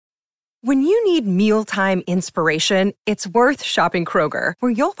When you need mealtime inspiration, it's worth shopping Kroger,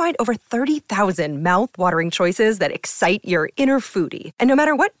 where you'll find over 30,000 mouth-watering choices that excite your inner foodie. And no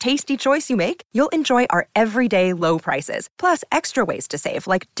matter what tasty choice you make, you'll enjoy our everyday low prices, plus extra ways to save,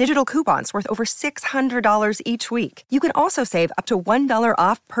 like digital coupons worth over $600 each week. You can also save up to $1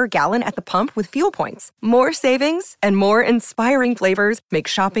 off per gallon at the pump with fuel points. More savings and more inspiring flavors make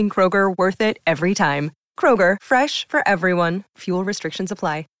shopping Kroger worth it every time. Kroger, fresh for everyone. Fuel restrictions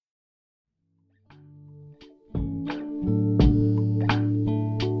apply.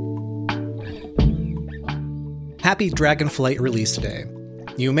 Happy Dragonflight release day.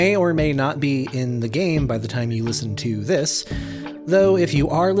 You may or may not be in the game by the time you listen to this, though if you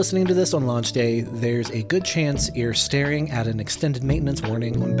are listening to this on launch day, there's a good chance you're staring at an extended maintenance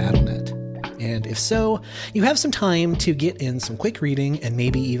warning on Battle.net. And if so, you have some time to get in some quick reading and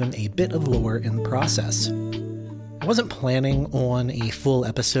maybe even a bit of lore in the process. I wasn't planning on a full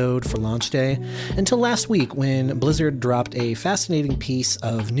episode for launch day until last week when Blizzard dropped a fascinating piece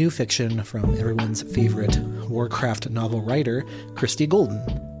of new fiction from everyone's favorite Warcraft novel writer, Christie Golden.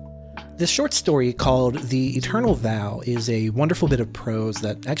 This short story called The Eternal Vow is a wonderful bit of prose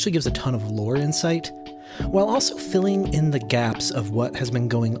that actually gives a ton of lore insight, while also filling in the gaps of what has been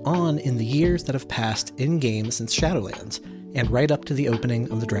going on in the years that have passed in-game since Shadowlands, and right up to the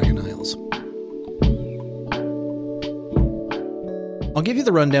opening of the Dragon Isles. I'll give you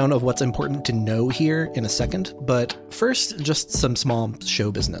the rundown of what's important to know here in a second, but first, just some small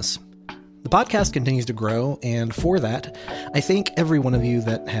show business. The podcast continues to grow, and for that, I thank every one of you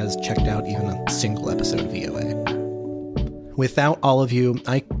that has checked out even a single episode of VOA. Without all of you,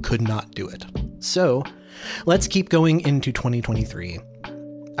 I could not do it. So, let's keep going into 2023.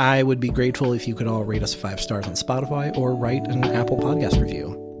 I would be grateful if you could all rate us 5 stars on Spotify or write an Apple Podcast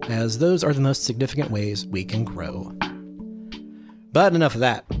review, as those are the most significant ways we can grow. But enough of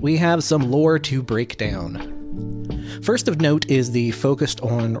that. We have some lore to break down. First of note is the focused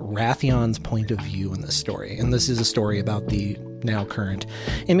on Wrathion's point of view in this story, and this is a story about the now current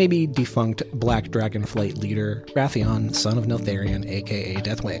and maybe defunct Black Dragonflight leader, Wrathion, son of Neltharion, aka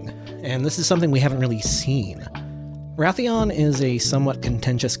Deathwing. And this is something we haven't really seen. Wrathion is a somewhat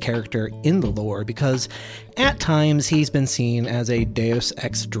contentious character in the lore because at times he's been seen as a Deus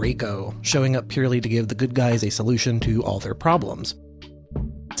Ex Draco, showing up purely to give the good guys a solution to all their problems.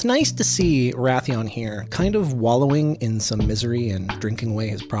 It's nice to see Wrathion here, kind of wallowing in some misery and drinking away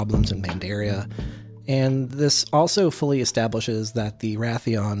his problems in Pandaria, and this also fully establishes that the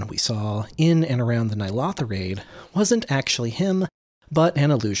Wrathion we saw in and around the Ny'alotha raid wasn't actually him, but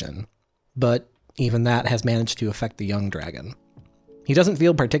an illusion. But even that has managed to affect the young dragon. He doesn't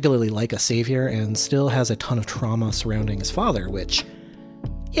feel particularly like a savior and still has a ton of trauma surrounding his father, which,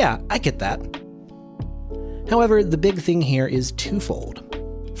 yeah, I get that. However, the big thing here is twofold.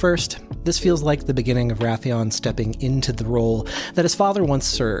 First, this feels like the beginning of Wrathion stepping into the role that his father once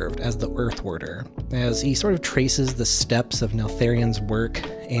served as the Earthwarder, as he sort of traces the steps of Neltharion's work,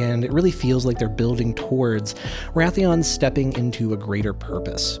 and it really feels like they're building towards Wrathion stepping into a greater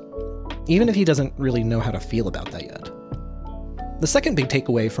purpose, even if he doesn't really know how to feel about that yet. The second big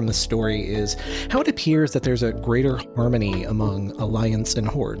takeaway from this story is how it appears that there's a greater harmony among Alliance and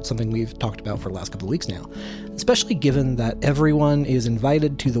Horde, something we've talked about for the last couple of weeks now, especially given that everyone is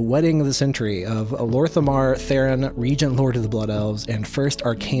invited to the wedding of the century of Lor'themar Theron, Regent Lord of the Blood Elves, and First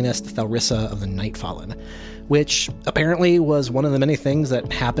Arcanist Thalrissa of the Nightfallen, which apparently was one of the many things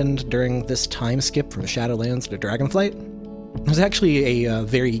that happened during this time skip from Shadowlands to Dragonflight. There's actually a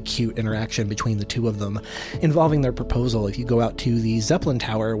very cute interaction between the two of them, involving their proposal if you go out to the Zeppelin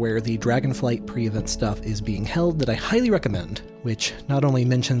Tower where the Dragonflight pre-event stuff is being held that I highly recommend, which not only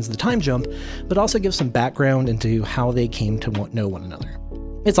mentions the time jump, but also gives some background into how they came to know one another.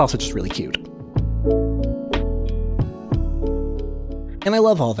 It's also just really cute. And I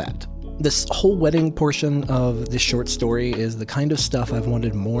love all that. This whole wedding portion of this short story is the kind of stuff I've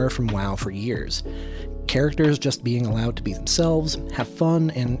wanted more from WoW for years. Characters just being allowed to be themselves, have fun,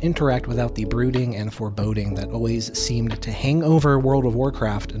 and interact without the brooding and foreboding that always seemed to hang over World of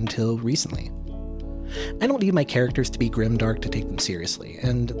Warcraft until recently. I don't need my characters to be grimdark to take them seriously,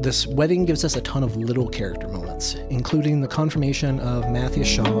 and this wedding gives us a ton of little character moments, including the confirmation of Matthias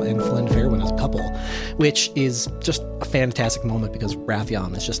Shaw and Flynn Fairwind as a couple, which is just a fantastic moment because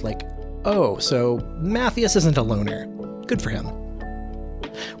Wrathion is just like, oh, so Matthias isn't a loner. Good for him.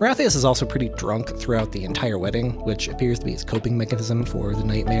 Wrathias is also pretty drunk throughout the entire wedding, which appears to be his coping mechanism for the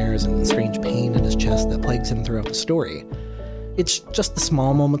nightmares and strange pain in his chest that plagues him throughout the story. It's just the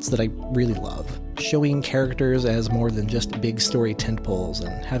small moments that I really love, showing characters as more than just big story tentpoles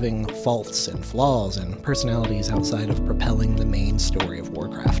and having faults and flaws and personalities outside of propelling the main story of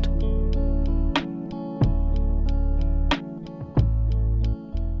Warcraft.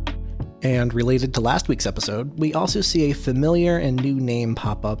 And related to last week's episode, we also see a familiar and new name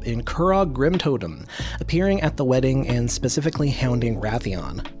pop up in Kurog Grimtotem, appearing at the wedding and specifically hounding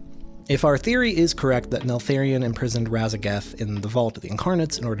Wrathion. If our theory is correct that Neltharion imprisoned Raszageth in the Vault of the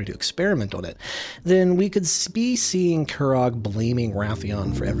Incarnates in order to experiment on it, then we could be seeing Kurog blaming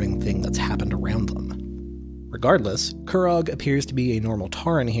Wrathion for everything that's happened around them. Regardless, Kurog appears to be a normal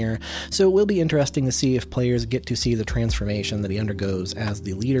Tauren here, so it will be interesting to see if players get to see the transformation that he undergoes as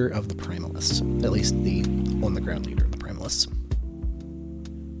the leader of the Primalists, at least the on-the-ground leader of the Primalists.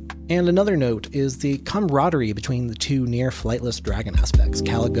 And another note is the camaraderie between the two near-flightless dragon aspects,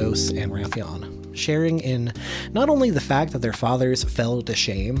 Kalecgos and Wrathion, sharing in not only the fact that their fathers fell to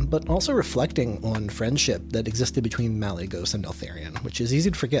shame, but also reflecting on friendship that existed between Malygos and Neltharion, which is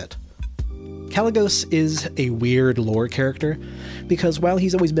easy to forget. Kalecgos is a weird lore character, because while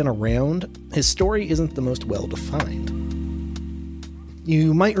he's always been around, his story isn't the most well-defined.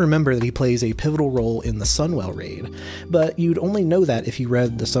 You might remember that he plays a pivotal role in the Sunwell raid, but you'd only know that if you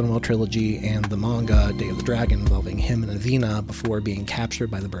read the Sunwell trilogy and the manga Day of the Dragon involving him and Avina before being captured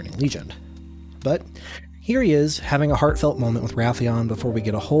by the Burning Legion. But here he is, having a heartfelt moment with Wrathion before we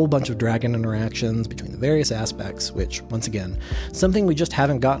get a whole bunch of dragon interactions between the various aspects, which, once again, something we just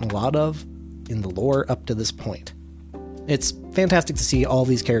haven't gotten a lot of in the lore up to this point. It's fantastic to see all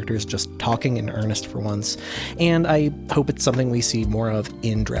these characters just talking in earnest for once, and I hope it's something we see more of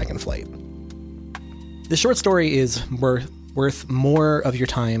in Dragonflight. The short story is worth more of your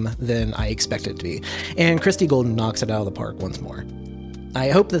time than I expect it to be, and Christie Golden knocks it out of the park once more. I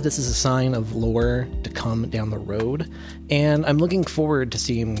hope that this is a sign of lore to come down the road, and I'm looking forward to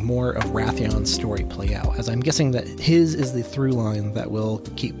seeing more of Wrathion's story play out, as I'm guessing that his is the through line that will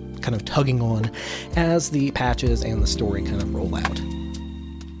keep kind of tugging on as the patches and the story kind of roll out.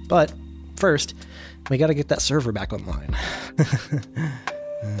 But first, we gotta get that server back online.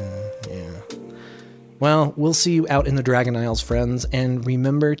 Well, we'll see you out in the Dragon Isles, friends, and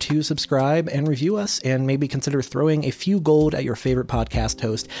remember to subscribe and review us, and maybe consider throwing a few gold at your favorite podcast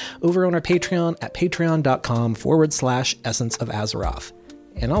host over on our Patreon at patreon.com/Essence of Azeroth.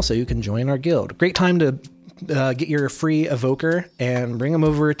 And also, you can join our guild. Great time to get your free evoker and bring them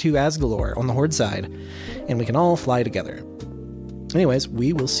over to Asgalore on the Horde side, and we can all fly together. Anyways,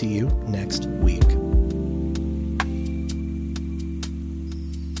 we will see you next week.